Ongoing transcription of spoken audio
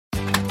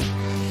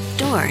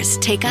doors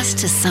take us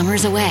to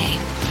summers away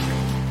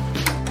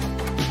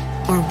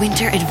or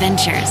winter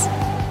adventures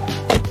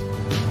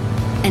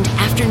and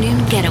afternoon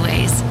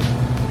getaways.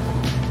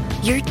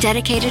 Your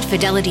dedicated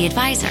Fidelity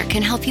advisor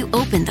can help you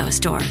open those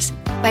doors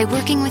by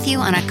working with you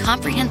on a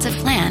comprehensive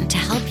plan to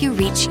help you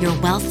reach your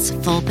wealth's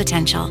full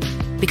potential.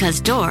 Because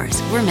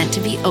doors were meant to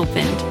be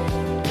opened.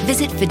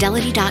 Visit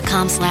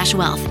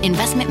fidelity.com/wealth.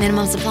 Investment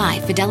minimum supply.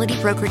 Fidelity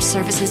Brokerage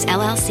Services,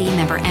 LLC,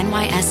 member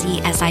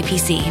NYSE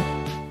SIPC.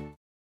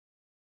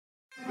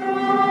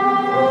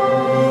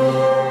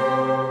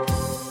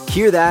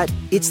 Hear that?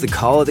 It's the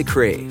call of the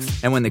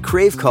Crave. And when the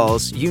Crave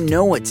calls, you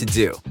know what to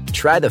do.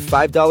 Try the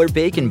 $5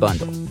 Bacon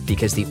Bundle.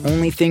 Because the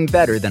only thing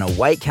better than a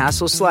White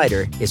Castle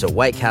slider is a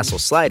White Castle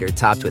slider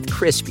topped with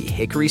crispy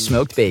hickory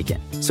smoked bacon.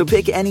 So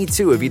pick any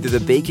two of either the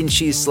Bacon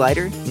Cheese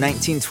Slider,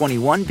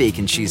 1921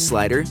 Bacon Cheese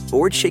Slider,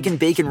 or Chicken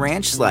Bacon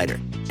Ranch Slider.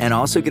 And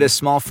also get a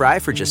small fry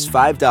for just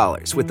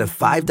 $5 with the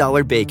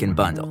 $5 Bacon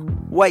Bundle.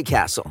 White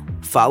Castle.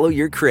 Follow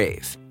your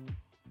crave.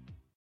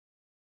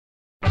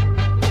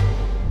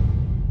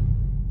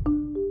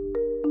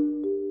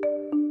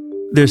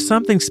 There's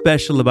something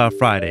special about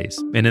Fridays,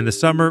 and in the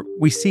summer,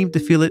 we seem to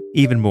feel it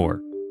even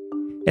more.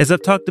 As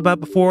I've talked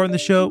about before on the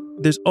show,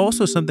 there's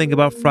also something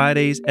about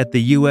Fridays at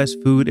the U.S.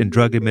 Food and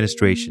Drug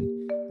Administration,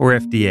 or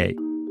FDA.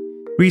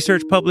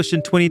 Research published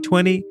in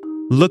 2020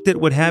 looked at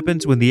what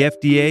happens when the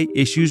FDA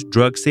issues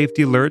drug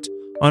safety alerts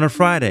on a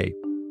Friday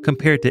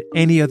compared to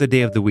any other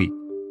day of the week.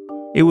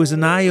 It was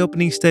an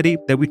eye-opening study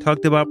that we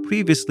talked about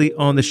previously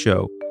on the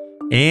show,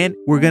 and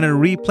we're going to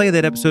replay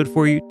that episode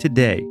for you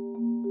today.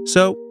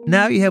 So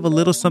now you have a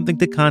little something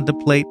to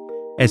contemplate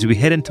as we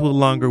head into a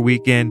longer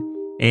weekend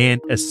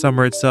and as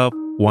summer itself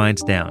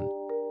winds down.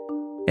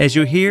 As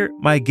you'll hear,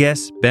 my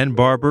guests Ben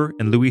Barber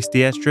and Luis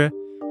Diestra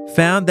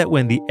found that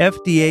when the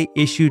FDA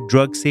issued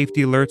drug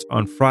safety alerts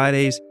on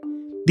Fridays,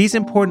 these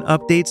important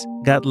updates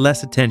got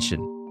less attention.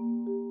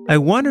 I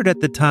wondered at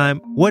the time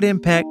what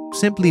impact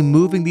simply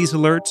moving these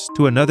alerts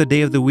to another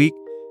day of the week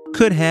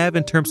could have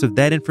in terms of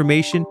that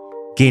information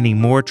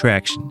gaining more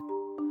traction.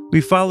 We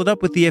followed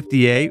up with the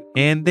FDA,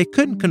 and they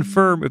couldn't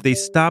confirm if they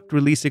stopped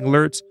releasing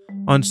alerts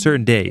on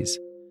certain days.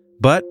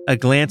 But a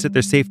glance at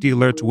their Safety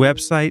Alerts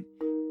website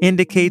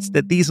indicates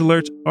that these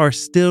alerts are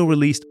still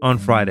released on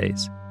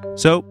Fridays.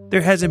 So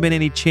there hasn't been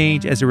any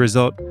change as a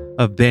result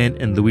of Ben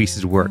and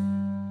Luis's work.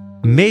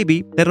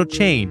 Maybe that'll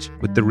change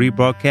with the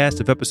rebroadcast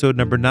of episode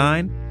number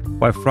 9,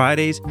 Why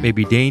Fridays May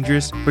Be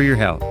Dangerous for Your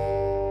Health.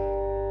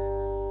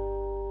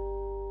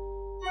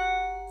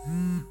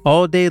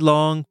 All day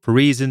long, for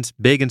reasons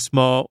big and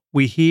small,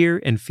 we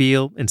hear and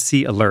feel and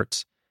see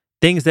alerts,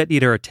 things that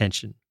need our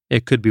attention.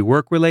 It could be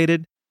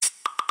work-related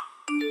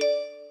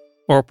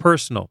or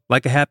personal,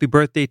 like a happy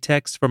birthday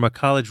text from a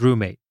college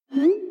roommate.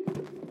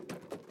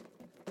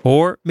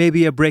 Or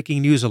maybe a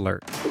breaking news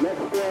alert.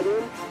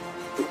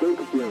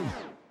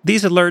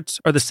 These alerts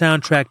are the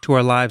soundtrack to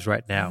our lives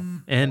right now,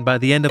 and by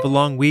the end of a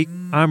long week,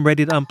 I'm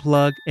ready to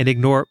unplug and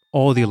ignore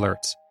all the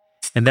alerts.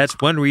 And that's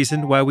one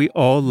reason why we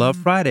all love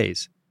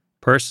Fridays.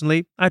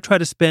 Personally, I try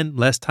to spend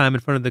less time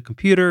in front of the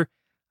computer.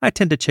 I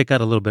tend to check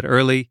out a little bit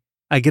early.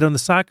 I get on the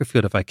soccer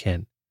field if I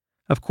can.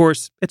 Of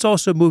course, it's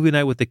also movie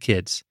night with the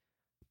kids.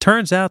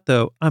 Turns out,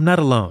 though, I'm not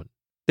alone.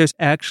 There's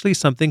actually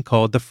something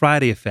called the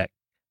Friday effect.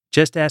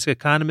 Just ask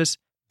economist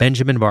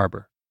Benjamin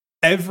Barber.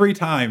 Every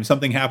time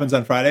something happens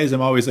on Fridays,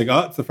 I'm always like,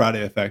 oh, it's the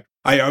Friday effect.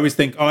 I always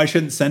think, oh, I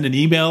shouldn't send an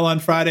email on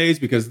Fridays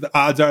because the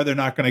odds are they're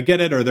not going to get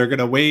it or they're going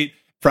to wait.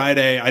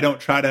 Friday, I don't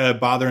try to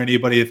bother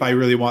anybody if I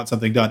really want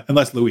something done,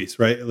 unless Luis,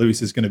 right?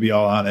 Luis is going to be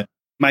all on it.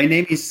 My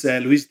name is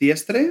Luis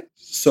Diestre.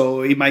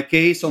 So in my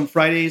case, on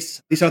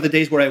Fridays, these are the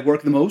days where I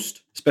work the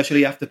most,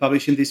 especially after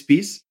publishing this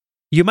piece.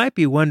 You might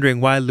be wondering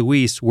why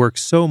Luis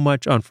works so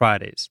much on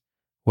Fridays.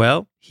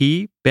 Well,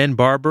 he, Ben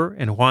Barber,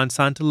 and Juan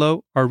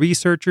Santolo are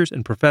researchers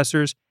and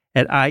professors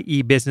at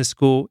IE Business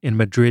School in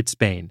Madrid,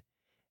 Spain.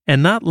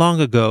 And not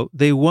long ago,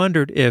 they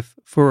wondered if,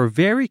 for a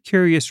very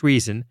curious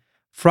reason,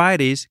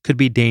 Fridays could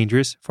be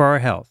dangerous for our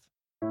health.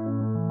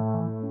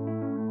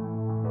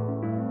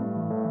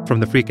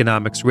 From the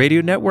Freakonomics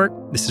Radio Network,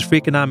 this is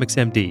Freakonomics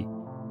MD.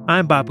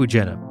 I'm Babu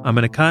Jena. I'm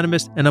an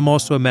economist and I'm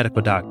also a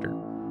medical doctor.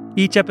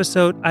 Each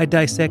episode, I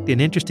dissect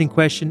an interesting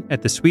question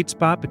at the sweet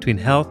spot between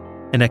health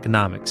and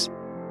economics.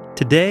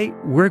 Today,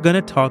 we're going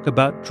to talk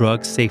about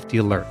drug safety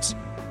alerts,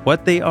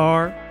 what they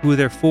are, who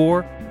they're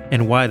for,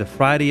 and why the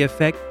Friday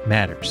effect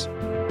matters.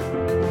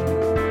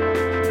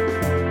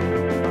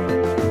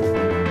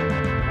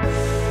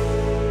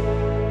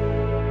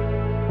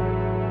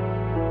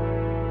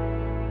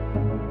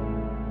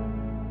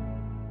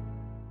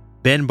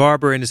 Ben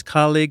Barber and his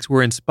colleagues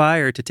were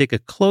inspired to take a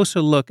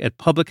closer look at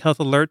public health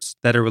alerts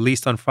that are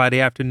released on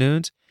Friday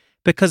afternoons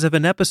because of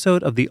an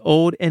episode of the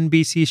old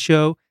NBC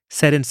show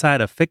set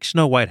inside a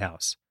fictional White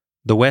House,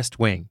 The West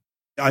Wing.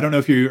 I don't know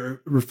if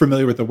you're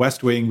familiar with The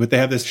West Wing, but they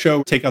have this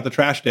show, Take Out the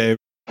Trash Day.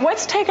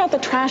 What's Take Out the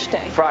Trash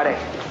Day? Friday.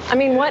 I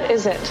mean, what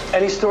is it?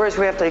 Any stories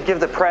we have to give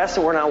the press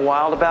that we're not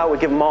wild about, we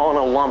give them all in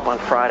a lump on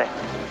Friday.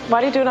 Why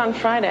do you do it on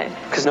Friday?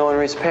 Because no one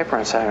reads the paper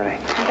on Saturday.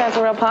 You guys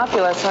are real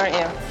populist, aren't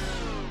you?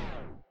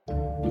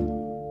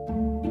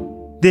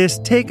 This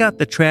take out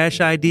the trash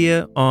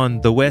idea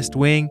on The West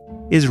Wing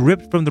is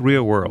ripped from the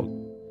real world.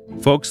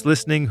 Folks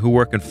listening who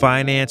work in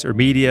finance or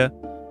media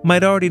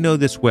might already know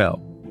this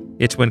well.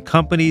 It's when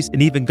companies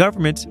and even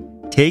governments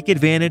take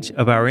advantage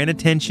of our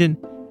inattention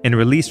and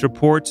release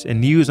reports and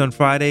news on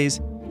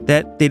Fridays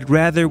that they'd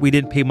rather we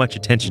didn't pay much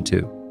attention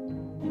to.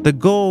 The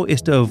goal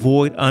is to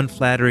avoid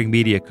unflattering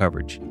media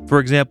coverage. For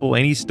example,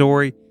 any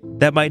story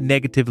that might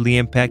negatively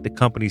impact a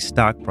company's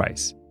stock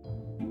price.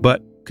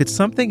 But could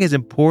something as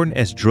important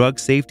as drug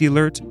safety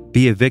alerts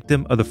be a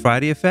victim of the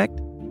Friday effect?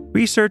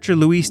 Researcher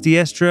Luis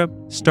Diestra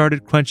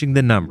started crunching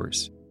the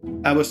numbers.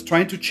 I was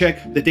trying to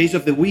check the days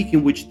of the week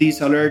in which these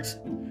alerts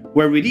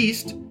were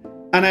released,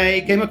 and I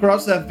came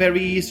across a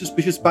very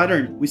suspicious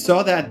pattern. We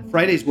saw that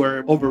Fridays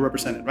were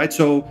overrepresented, right?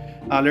 So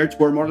alerts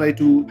were more likely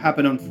to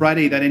happen on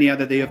Friday than any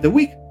other day of the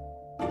week.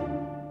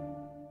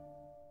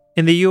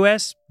 In the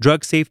U.S.,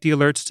 drug safety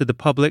alerts to the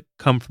public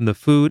come from the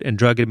Food and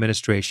Drug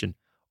Administration,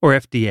 or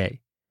FDA.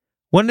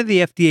 One of the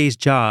FDA's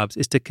jobs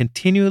is to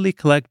continually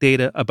collect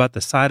data about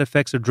the side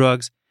effects of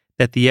drugs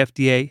that the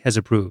FDA has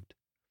approved.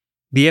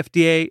 The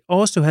FDA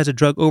also has a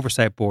drug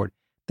oversight board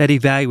that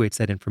evaluates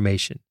that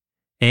information.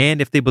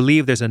 And if they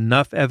believe there's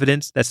enough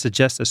evidence that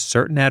suggests a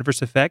certain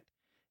adverse effect,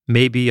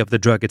 maybe of the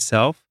drug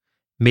itself,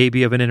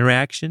 maybe of an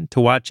interaction to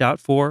watch out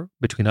for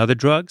between other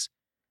drugs,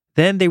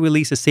 then they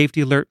release a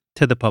safety alert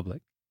to the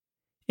public.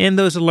 In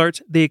those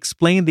alerts, they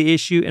explain the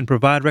issue and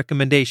provide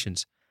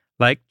recommendations,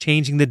 like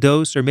changing the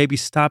dose or maybe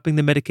stopping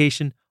the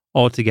medication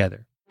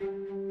altogether.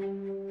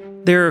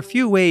 There are a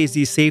few ways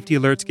these safety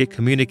alerts get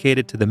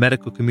communicated to the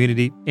medical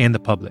community and the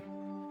public.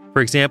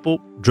 For example,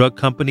 drug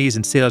companies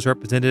and sales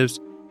representatives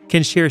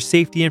can share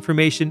safety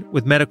information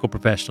with medical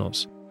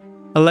professionals.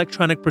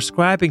 Electronic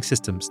prescribing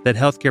systems that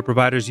healthcare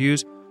providers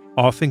use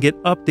often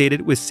get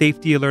updated with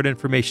safety alert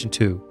information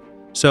too.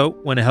 So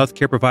when a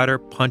healthcare provider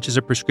punches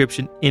a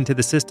prescription into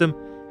the system,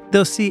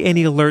 they'll see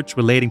any alerts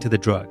relating to the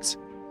drugs.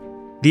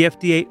 The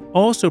FDA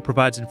also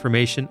provides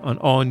information on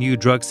all new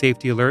drug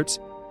safety alerts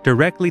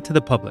directly to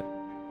the public,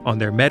 on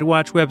their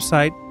MedWatch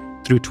website,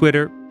 through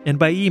Twitter, and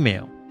by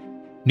email.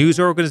 News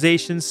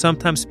organizations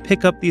sometimes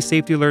pick up these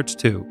safety alerts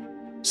too.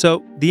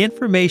 So the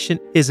information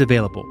is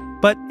available,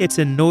 but it's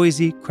in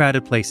noisy,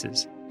 crowded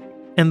places.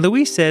 And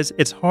Luis says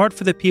it's hard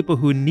for the people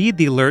who need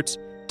the alerts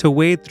to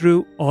wade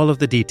through all of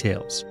the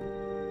details.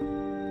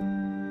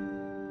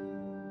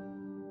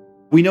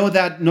 We know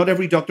that not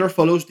every doctor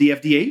follows the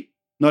FDA.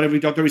 Not every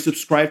doctor is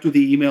subscribed to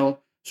the email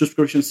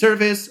subscription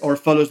service or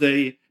follows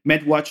the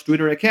MedWatch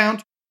Twitter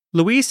account.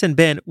 Luis and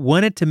Ben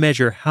wanted to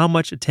measure how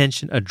much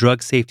attention a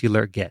drug safety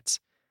alert gets.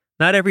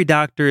 Not every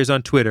doctor is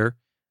on Twitter,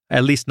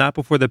 at least not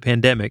before the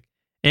pandemic,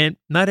 and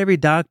not every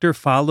doctor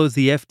follows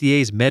the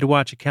FDA's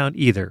MedWatch account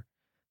either.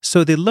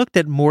 So they looked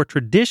at more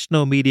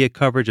traditional media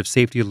coverage of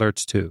safety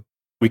alerts too.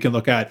 We can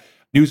look at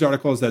news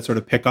articles that sort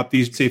of pick up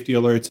these safety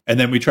alerts, and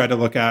then we try to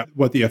look at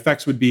what the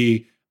effects would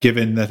be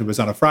given that it was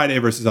on a Friday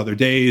versus other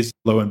days.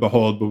 Lo and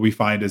behold, what we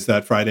find is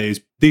that Fridays,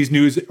 these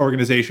news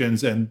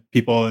organizations and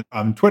people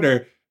on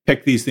Twitter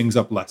pick these things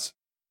up less.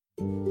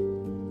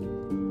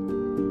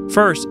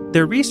 First,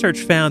 their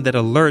research found that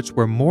alerts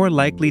were more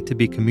likely to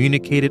be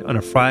communicated on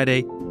a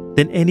Friday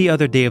than any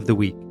other day of the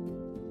week.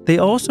 They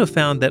also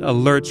found that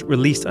alerts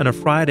released on a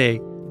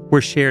Friday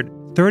were shared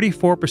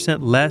 34%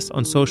 less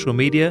on social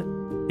media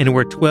and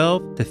were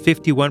 12 to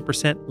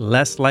 51%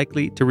 less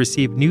likely to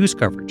receive news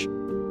coverage.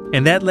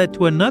 And that led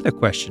to another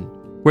question,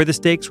 where the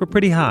stakes were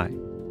pretty high.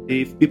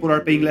 If people are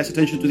paying less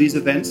attention to these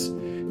events,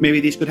 maybe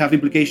this could have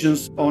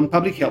implications on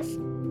public health.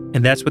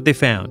 And that's what they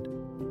found.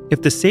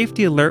 If the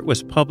safety alert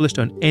was published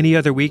on any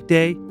other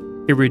weekday,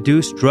 it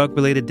reduced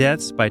drug-related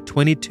deaths by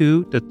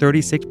 22 to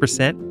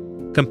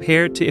 36%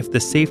 compared to if the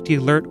safety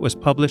alert was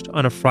published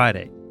on a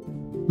Friday.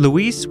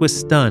 Luis was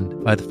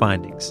stunned by the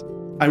findings.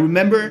 I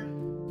remember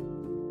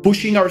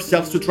pushing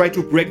ourselves to try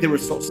to break the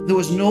results. There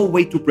was no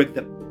way to break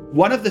them.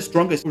 One of the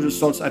strongest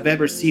results I've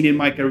ever seen in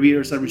my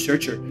career as a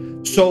researcher.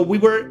 So we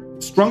were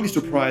strongly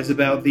surprised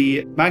about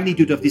the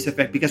magnitude of this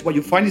effect, because what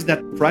you find is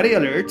that Friday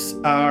alerts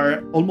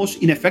are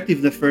almost ineffective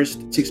in the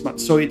first 6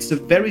 months. So it's a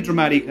very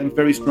dramatic and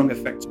very strong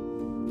effect.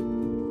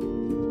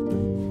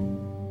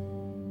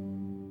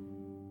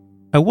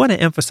 I want to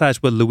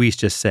emphasize what Luis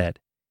just said.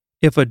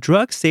 If a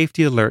drug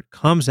safety alert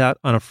comes out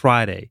on a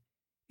Friday,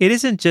 it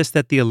isn't just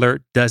that the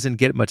alert doesn't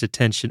get much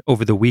attention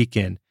over the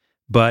weekend,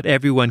 but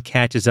everyone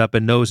catches up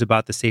and knows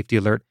about the safety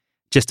alert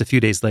just a few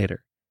days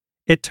later.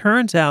 It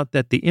turns out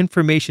that the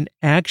information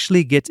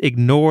actually gets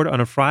ignored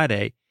on a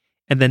Friday,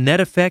 and the net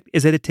effect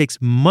is that it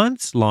takes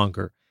months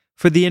longer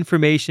for the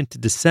information to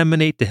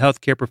disseminate to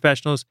healthcare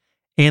professionals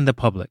and the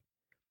public.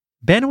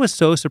 Ben was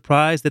so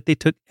surprised that they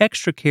took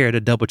extra care to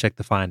double-check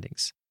the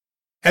findings.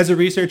 As a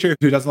researcher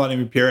who does a lot of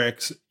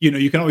empirics,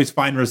 you can always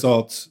find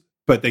results,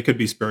 but they could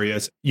be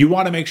spurious. You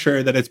want to make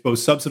sure that it's both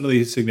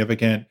substantially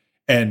significant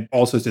and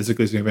also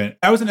statistically significant.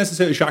 I wasn't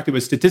necessarily shocked it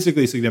was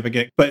statistically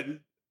significant, but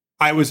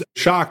I was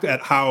shocked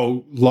at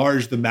how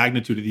large the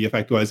magnitude of the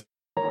effect was.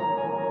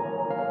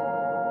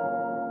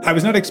 I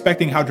was not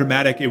expecting how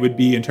dramatic it would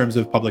be in terms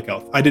of public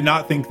health. I did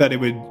not think that it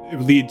would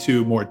lead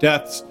to more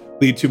deaths,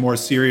 lead to more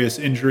serious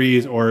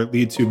injuries, or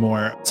lead to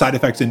more side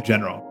effects in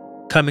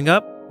general. Coming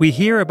up, we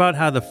hear about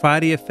how the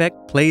Friday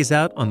effect plays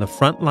out on the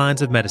front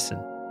lines of medicine,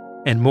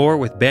 and more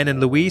with Ben and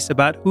Luis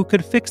about who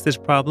could fix this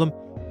problem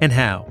and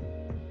how.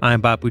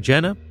 I'm Bapu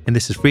Jena, and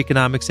this is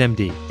Freakonomics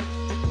MD.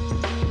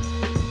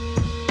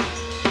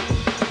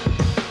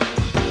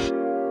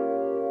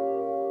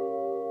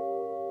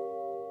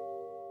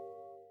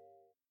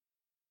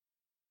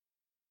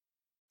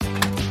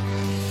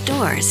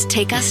 Doors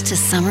take us to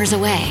summers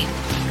away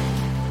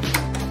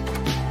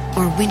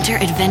or winter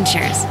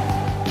adventures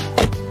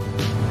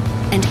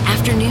and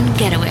afternoon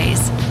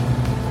getaways.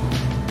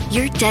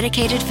 Your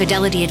dedicated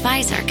Fidelity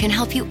advisor can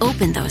help you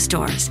open those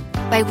doors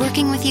by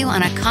working with you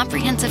on a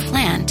comprehensive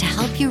plan to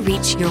help you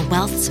reach your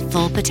wealth's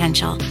full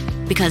potential.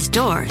 Because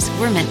doors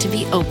were meant to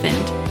be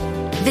opened.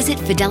 Visit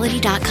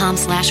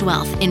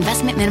fidelity.com/wealth.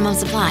 Investment minimum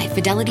supply.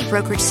 Fidelity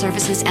Brokerage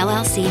Services,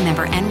 LLC,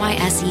 member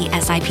NYSE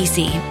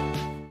SIPC.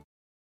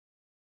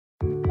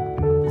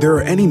 There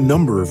are any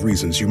number of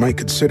reasons you might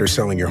consider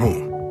selling your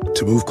home.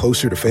 To move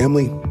closer to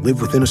family,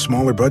 live within a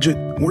smaller budget,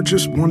 or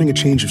just wanting a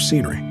change of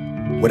scenery.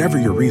 Whatever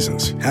your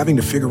reasons, having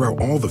to figure out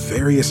all the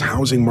various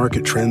housing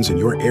market trends in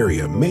your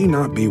area may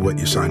not be what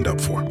you signed up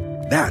for.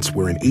 That's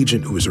where an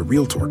agent who is a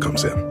Realtor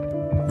comes in.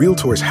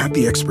 Realtors have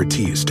the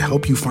expertise to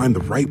help you find the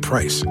right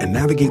price and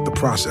navigate the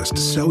process to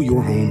sell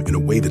your home in a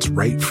way that's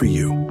right for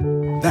you.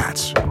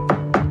 That's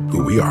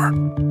who we are.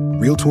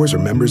 Realtors are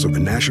members of the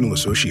National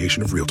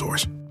Association of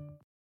Realtors.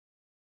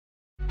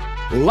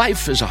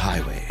 Life is a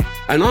highway,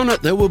 and on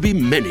it there will be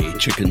many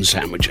chicken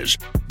sandwiches.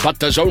 But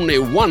there's only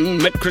one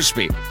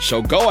McCrispy.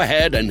 So go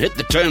ahead and hit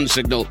the turn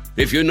signal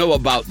if you know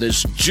about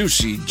this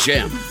juicy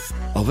gem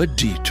of a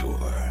detour.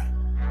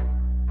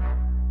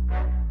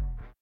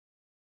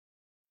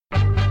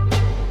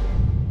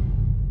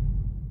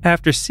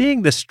 After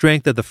seeing the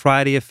strength of the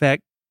Friday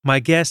effect, my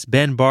guests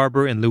Ben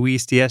Barber and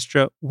Luis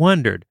Diestra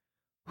wondered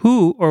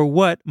who or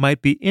what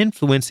might be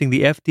influencing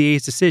the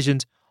FDA's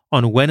decisions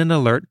on when an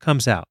alert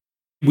comes out.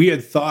 We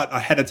had thought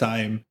ahead of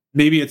time,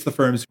 maybe it's the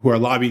firms who are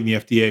lobbying the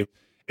FDA.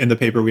 In the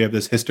paper, we have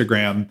this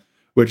histogram,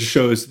 which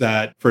shows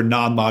that for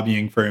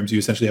non-lobbying firms, you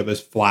essentially have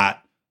this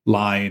flat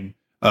line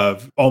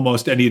of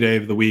almost any day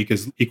of the week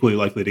is equally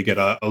likely to get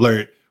an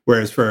alert.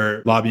 Whereas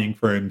for lobbying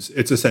firms,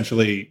 it's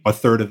essentially a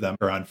third of them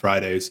are on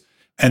Fridays.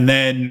 And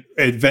then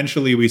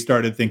eventually we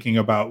started thinking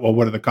about, well,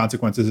 what are the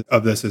consequences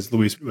of this, as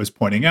Luis was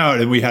pointing out?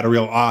 And we had a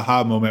real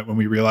aha moment when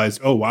we realized,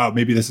 oh, wow,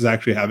 maybe this is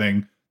actually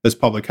having this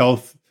public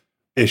health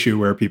issue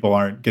where people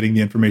aren't getting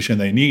the information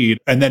they need.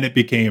 And then it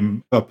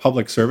became a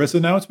public service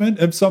announcement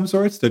of some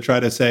sorts to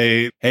try to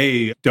say,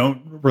 hey, don't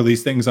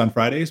release things on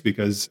Fridays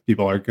because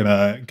people are going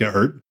to get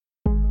hurt.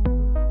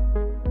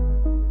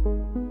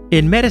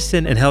 In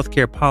medicine and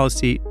healthcare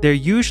policy, there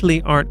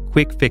usually aren't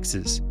quick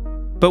fixes.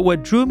 But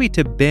what drew me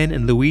to Ben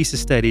and Luis's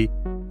study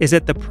is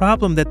that the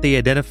problem that they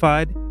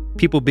identified,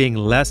 people being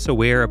less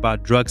aware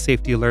about drug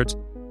safety alerts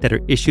that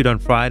are issued on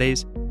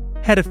Fridays,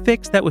 had a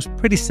fix that was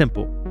pretty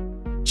simple.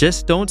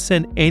 Just don't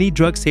send any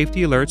drug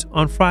safety alerts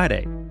on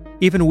Friday.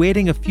 Even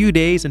waiting a few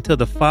days until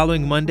the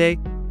following Monday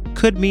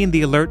could mean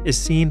the alert is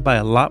seen by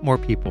a lot more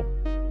people.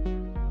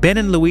 Ben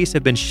and Luis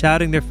have been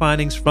shouting their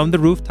findings from the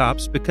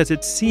rooftops because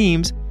it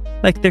seems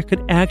like there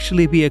could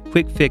actually be a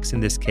quick fix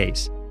in this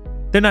case.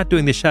 They're not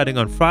doing the shouting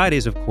on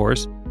Fridays, of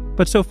course,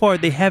 but so far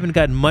they haven't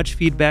gotten much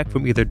feedback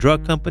from either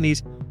drug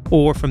companies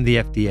or from the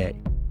FDA.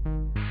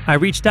 I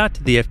reached out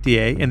to the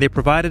FDA and they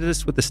provided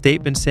us with a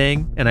statement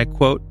saying, and I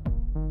quote,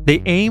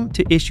 "They aim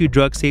to issue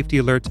drug safety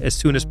alerts as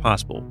soon as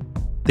possible.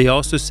 They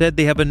also said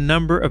they have a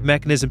number of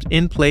mechanisms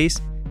in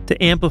place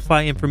to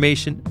amplify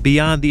information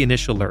beyond the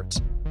initial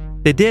alerts.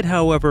 They did,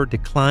 however,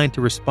 decline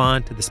to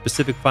respond to the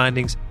specific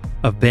findings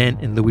of Ben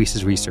and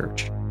Luis's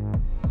research."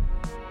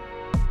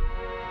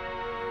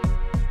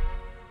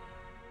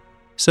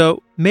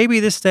 So maybe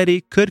this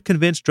study could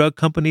convince drug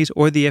companies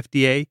or the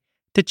FDA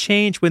to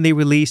change when they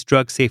release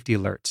drug safety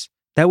alerts.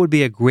 That would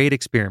be a great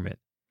experiment.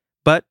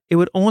 But it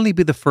would only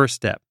be the first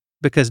step,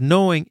 because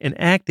knowing and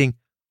acting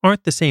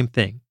aren't the same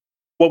thing.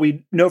 What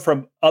we know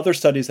from other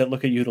studies that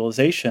look at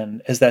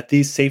utilization is that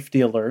these safety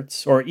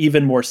alerts, or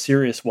even more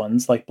serious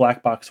ones like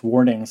black box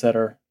warnings that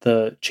are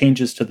the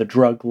changes to the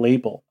drug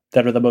label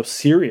that are the most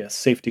serious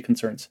safety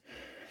concerns,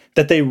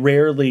 that they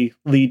rarely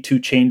lead to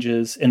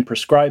changes in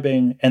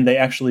prescribing, and they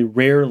actually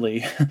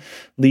rarely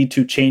lead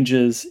to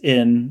changes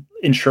in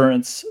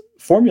insurance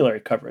formulary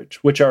coverage,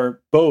 which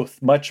are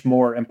both much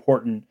more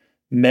important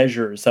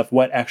measures of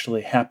what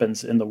actually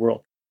happens in the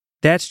world.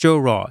 That's Joe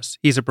Ross.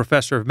 He's a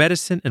professor of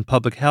medicine and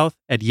public health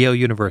at Yale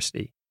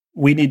University.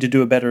 We need to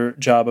do a better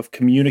job of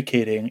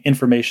communicating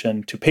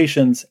information to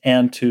patients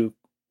and to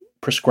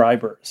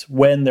prescribers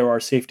when there are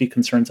safety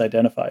concerns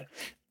identified.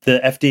 The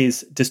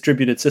FDA's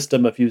distributed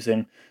system of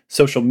using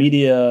social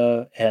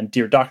media and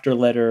Dear Doctor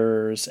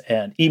letters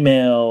and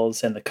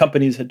emails, and the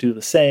companies that do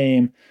the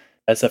same.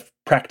 As a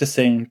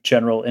practicing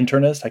general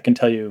internist, I can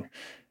tell you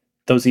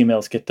those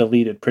emails get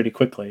deleted pretty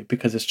quickly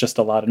because it's just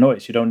a lot of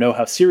noise. You don't know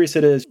how serious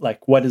it is.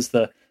 Like, what is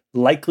the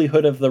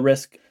likelihood of the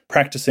risk?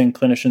 Practicing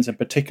clinicians in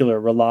particular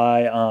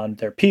rely on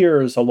their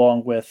peers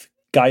along with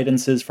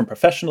guidances from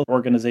professional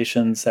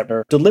organizations that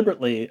are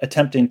deliberately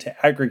attempting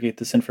to aggregate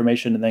this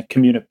information and then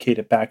communicate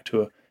it back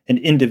to an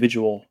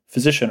individual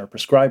physician or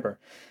prescriber.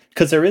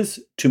 Because there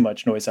is too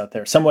much noise out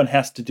there. Someone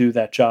has to do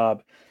that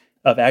job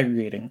of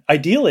aggregating.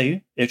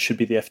 Ideally, it should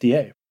be the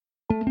FDA.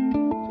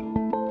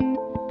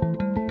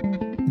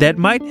 That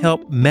might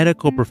help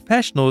medical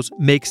professionals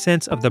make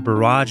sense of the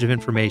barrage of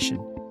information.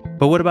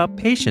 But what about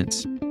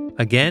patients?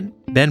 Again,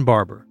 Ben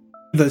Barber.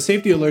 The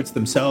safety alerts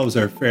themselves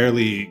are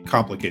fairly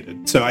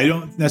complicated. So I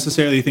don't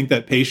necessarily think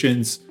that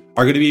patients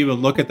are going to be able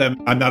to look at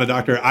them. I'm not a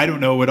doctor. I don't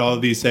know what all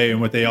of these say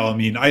and what they all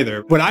mean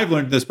either. What I've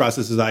learned in this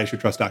process is I should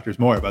trust doctors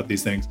more about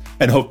these things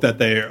and hope that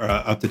they are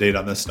up to date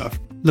on this stuff.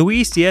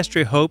 Luis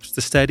Diestre hopes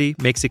the study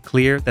makes it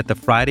clear that the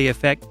Friday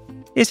effect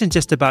isn't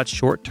just about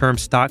short-term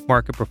stock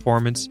market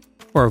performance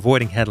or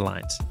avoiding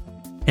headlines.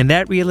 And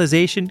that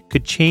realization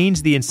could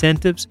change the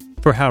incentives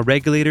for how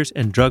regulators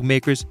and drug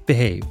makers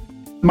behave.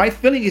 My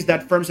feeling is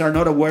that firms are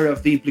not aware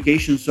of the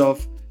implications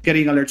of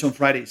getting alerts on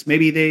Fridays.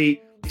 Maybe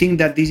they think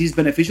that this is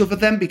beneficial for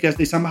them because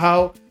they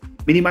somehow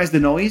minimize the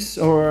noise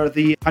or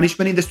the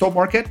punishment in the stock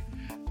market.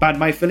 But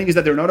my feeling is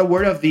that they're not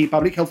aware of the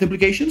public health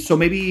implications. So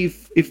maybe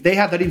if they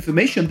have that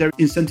information, their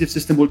incentive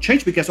system will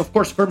change because, of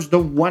course, firms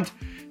don't want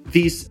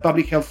these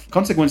public health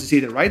consequences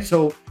either, right?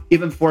 So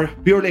even for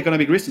purely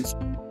economic reasons.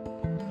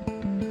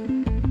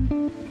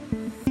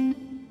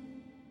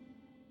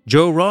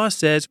 Joe Ross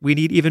says we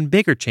need even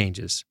bigger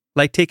changes,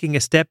 like taking a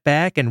step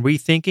back and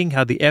rethinking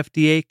how the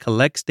FDA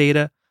collects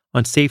data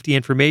on safety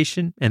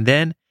information and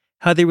then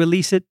how they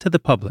release it to the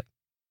public.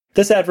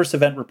 This adverse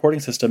event reporting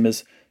system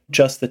is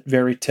just the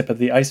very tip of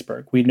the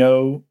iceberg. We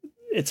know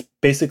it's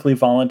basically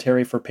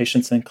voluntary for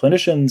patients and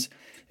clinicians.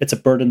 It's a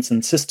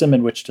burdensome system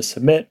in which to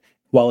submit.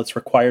 While it's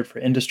required for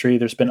industry,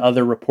 there's been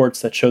other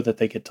reports that show that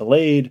they get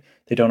delayed.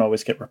 They don't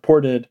always get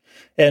reported.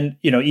 And,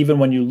 even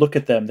when you look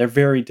at them, they're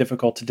very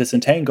difficult to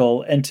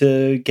disentangle and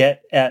to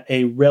get at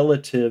a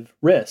relative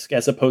risk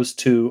as opposed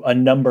to a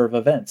number of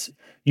events.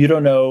 You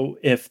don't know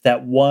if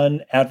that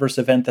one adverse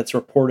event that's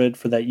reported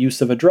for that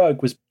use of a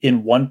drug was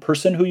in one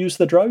person who used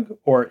the drug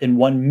or in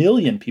 1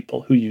 million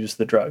people who used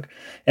the drug.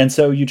 And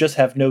so you just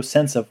have no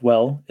sense of,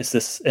 well, is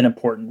this an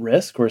important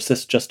risk or is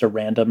this just a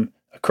random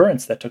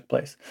occurrence that took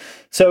place?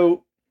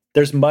 So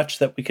there's much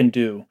that we can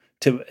do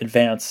to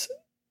advance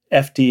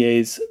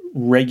FDA's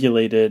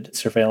regulated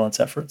surveillance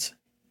efforts.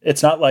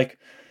 It's not like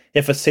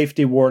if a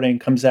safety warning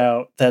comes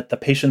out that the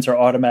patients are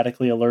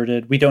automatically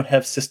alerted. We don't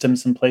have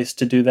systems in place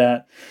to do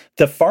that.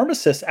 The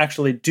pharmacists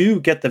actually do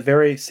get the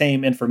very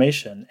same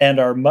information and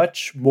are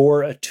much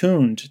more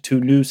attuned to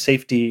new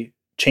safety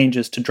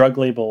changes to drug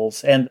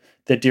labels and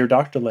the Dear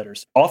Doctor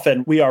letters.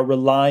 Often we are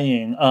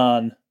relying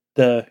on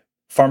the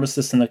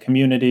pharmacists in the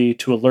community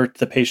to alert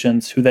the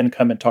patients who then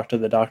come and talk to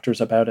the doctors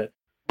about it.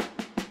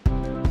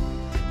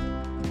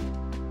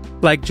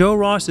 Like Joe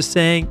Ross is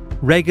saying,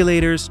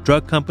 regulators,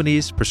 drug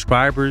companies,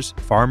 prescribers,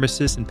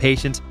 pharmacists, and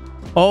patients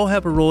all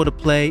have a role to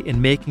play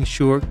in making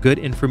sure good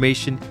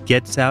information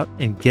gets out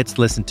and gets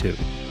listened to.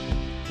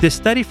 This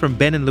study from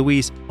Ben and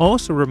Luis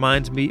also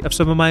reminds me of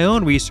some of my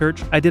own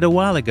research I did a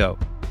while ago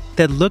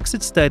that looks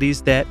at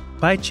studies that,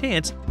 by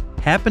chance,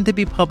 happen to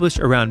be published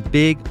around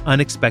big,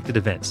 unexpected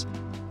events,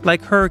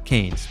 like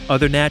hurricanes,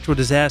 other natural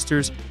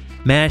disasters,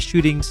 mass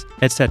shootings,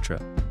 etc.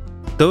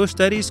 Those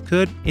studies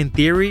could, in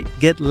theory,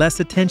 get less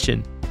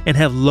attention and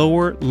have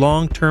lower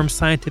long-term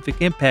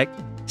scientific impact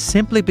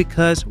simply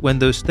because when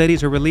those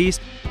studies are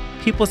released,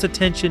 people's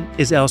attention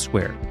is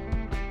elsewhere.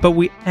 But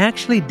we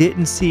actually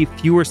didn't see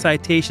fewer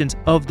citations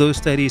of those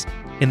studies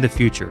in the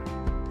future.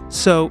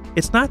 So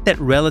it's not that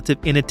relative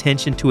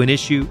inattention to an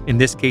issue, in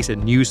this case a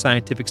new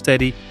scientific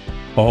study,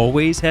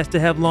 always has to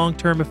have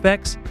long-term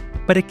effects,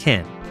 but it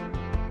can.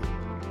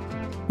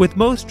 With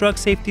most drug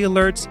safety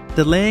alerts,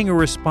 delaying a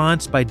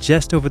response by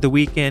just over the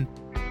weekend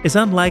is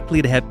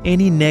unlikely to have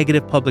any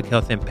negative public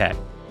health impact.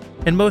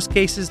 In most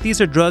cases,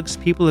 these are drugs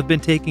people have been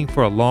taking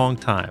for a long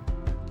time.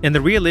 And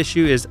the real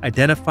issue is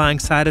identifying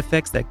side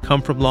effects that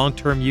come from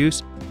long-term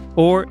use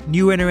or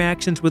new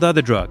interactions with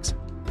other drugs,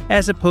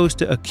 as opposed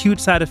to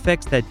acute side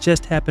effects that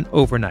just happen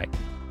overnight.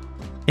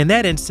 In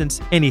that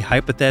instance, any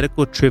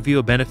hypothetical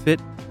trivial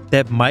benefit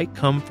that might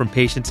come from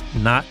patients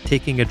not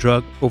taking a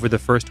drug over the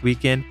first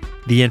weekend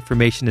the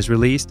information is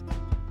released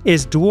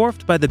is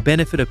dwarfed by the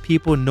benefit of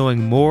people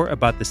knowing more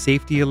about the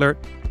safety alert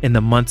in the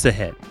months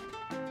ahead.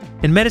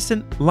 In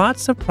medicine,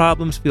 lots of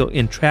problems feel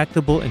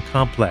intractable and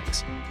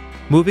complex.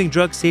 Moving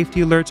drug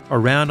safety alerts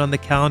around on the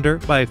calendar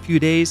by a few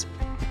days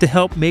to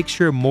help make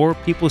sure more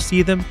people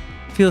see them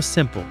feels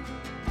simple.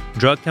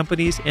 Drug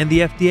companies and the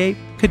FDA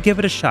could give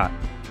it a shot.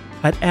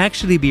 I'd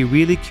actually be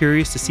really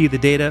curious to see the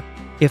data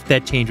if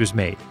that change was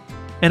made.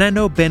 And I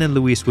know Ben and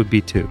Luis would be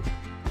too.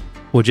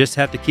 We'll just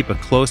have to keep a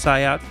close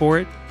eye out for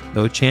it,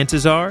 though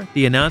chances are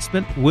the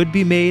announcement would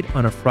be made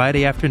on a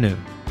Friday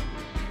afternoon.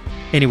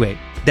 Anyway,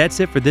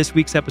 that's it for this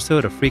week's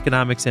episode of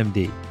Freakonomics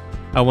MD.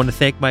 I want to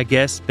thank my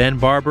guests Ben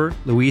Barber,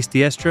 Luis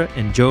Diestra,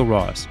 and Joe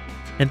Ross.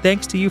 And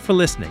thanks to you for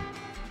listening.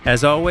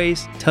 As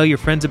always, tell your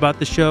friends about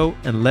the show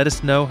and let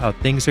us know how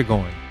things are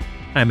going.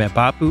 I'm at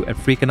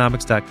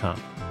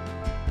Bapu@Freakonomics.com.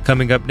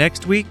 Coming up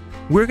next week,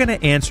 we're going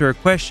to answer a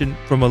question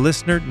from a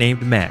listener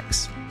named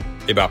Max.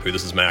 Hey Bapu,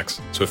 this is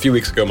Max. So a few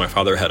weeks ago, my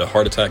father had a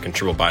heart attack and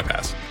triple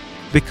bypass.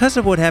 Because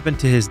of what happened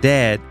to his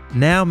dad,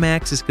 now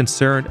Max is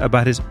concerned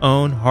about his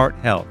own heart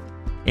health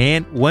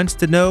and wants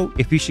to know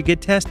if he should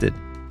get tested.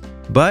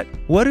 But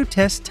what do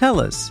tests tell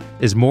us?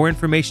 Is more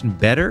information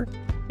better?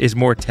 Is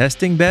more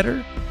testing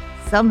better?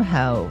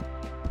 Somehow,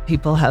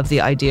 people have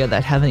the idea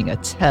that having a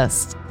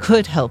test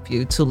could help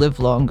you to live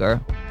longer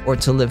or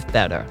to live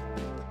better.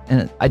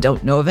 And I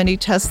don't know of any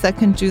tests that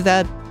can do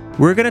that.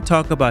 We're going to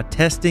talk about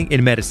testing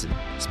in medicine,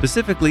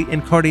 specifically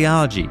in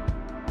cardiology.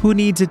 Who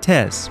needs a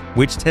test?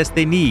 Which test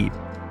they need?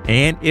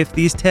 And if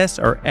these tests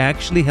are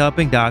actually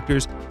helping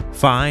doctors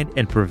find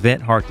and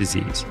prevent heart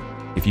disease.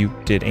 If you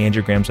did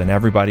angiograms on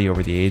everybody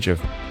over the age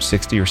of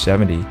 60 or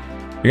 70,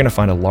 you're going to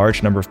find a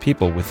large number of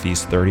people with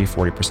these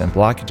 30-40%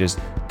 blockages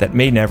that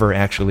may never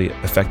actually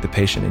affect the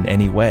patient in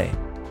any way.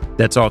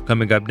 That's all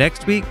coming up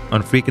next week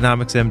on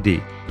Freakonomics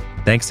MD.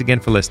 Thanks again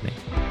for listening.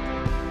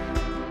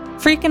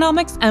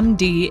 Freakonomics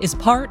MD is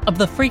part of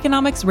the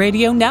Freakonomics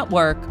Radio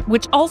Network,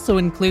 which also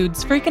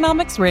includes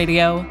Freakonomics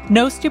Radio,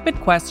 No Stupid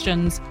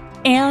Questions,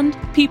 and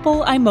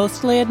People I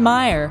Mostly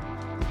Admire.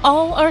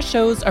 All our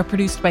shows are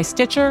produced by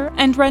Stitcher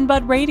and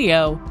Renbud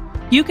Radio.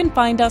 You can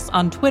find us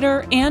on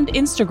Twitter and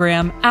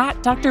Instagram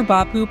at Dr.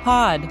 Bapu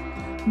Pod.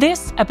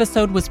 This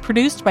episode was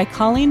produced by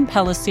Colleen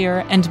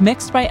Pellissier and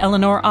mixed by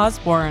Eleanor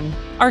Osborne.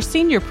 Our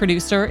senior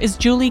producer is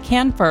Julie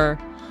Canfer.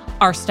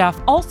 Our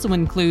staff also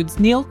includes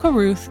Neil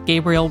Carruth,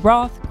 Gabriel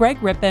Roth,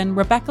 Greg Rippin,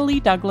 Rebecca Lee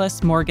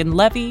Douglas, Morgan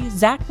Levy,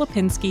 Zach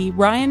Lipinski,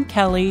 Ryan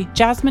Kelly,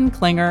 Jasmine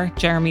Klinger,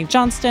 Jeremy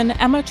Johnston,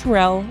 Emma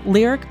Terrell,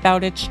 Lyric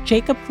Bowditch,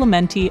 Jacob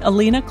Clementi,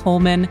 Alina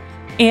Coleman,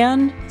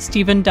 and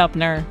Stephen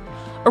Dubner.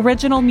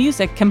 Original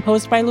music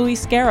composed by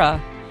Luis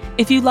Guerra.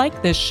 If you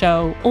like this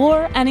show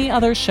or any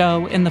other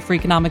show in the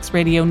Freakonomics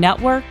Radio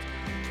Network,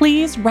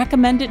 please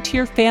recommend it to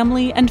your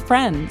family and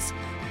friends.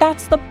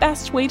 That's the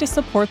best way to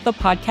support the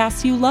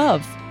podcasts you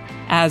love.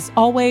 As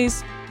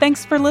always,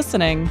 thanks for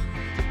listening.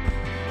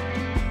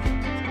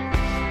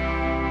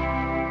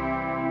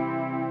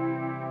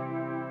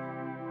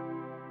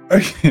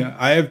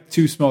 I have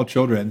 2 small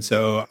children,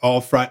 so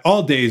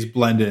all days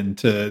blend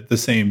into the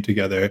same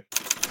together.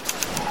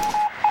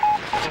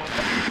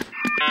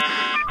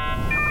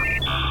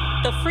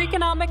 The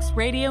Freakonomics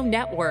Radio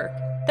Network,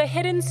 the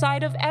hidden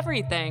side of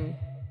everything.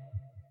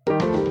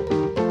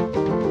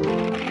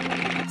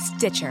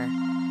 Stitcher.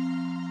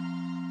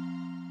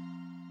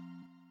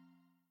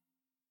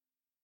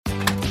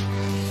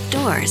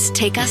 Doors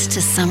take us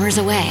to summers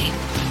away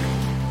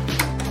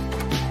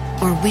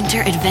or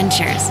winter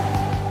adventures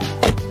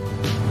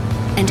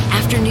and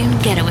afternoon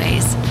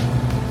getaways.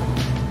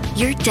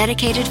 Your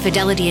dedicated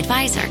Fidelity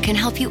advisor can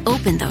help you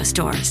open those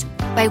doors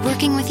by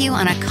working with you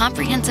on a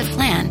comprehensive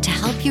plan to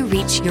help you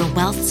reach your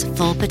wealth's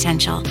full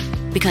potential.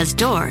 Because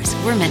doors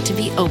were meant to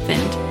be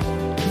opened.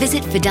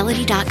 Visit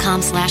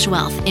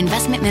fidelity.com/wealth.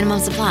 Investment minimum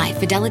supply.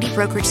 Fidelity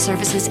Brokerage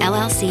Services,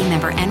 LLC,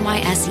 member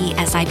NYSE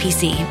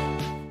SIPC.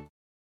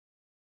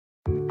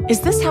 Is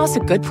this house a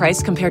good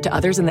price compared to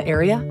others in the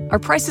area? Are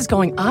prices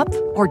going up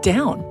or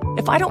down?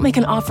 If I don't make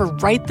an offer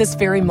right this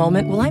very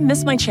moment, will I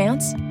miss my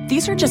chance?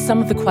 These are just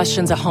some of the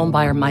questions a home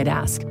buyer might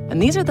ask. And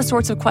these are the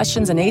sorts of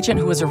questions an agent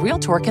who is a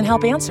Realtor can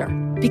help answer.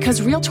 Because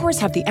Realtors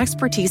have the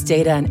expertise,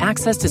 data, and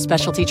access to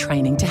specialty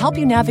training to help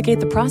you navigate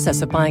the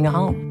process of buying a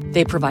home.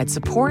 They provide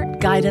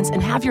support, guidance,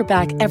 and have your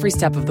back every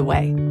step of the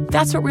way.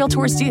 That's what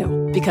Realtors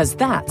do, because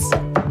that's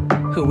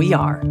who we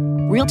are.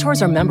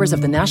 Realtors are members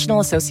of the National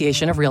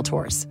Association of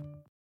Realtors.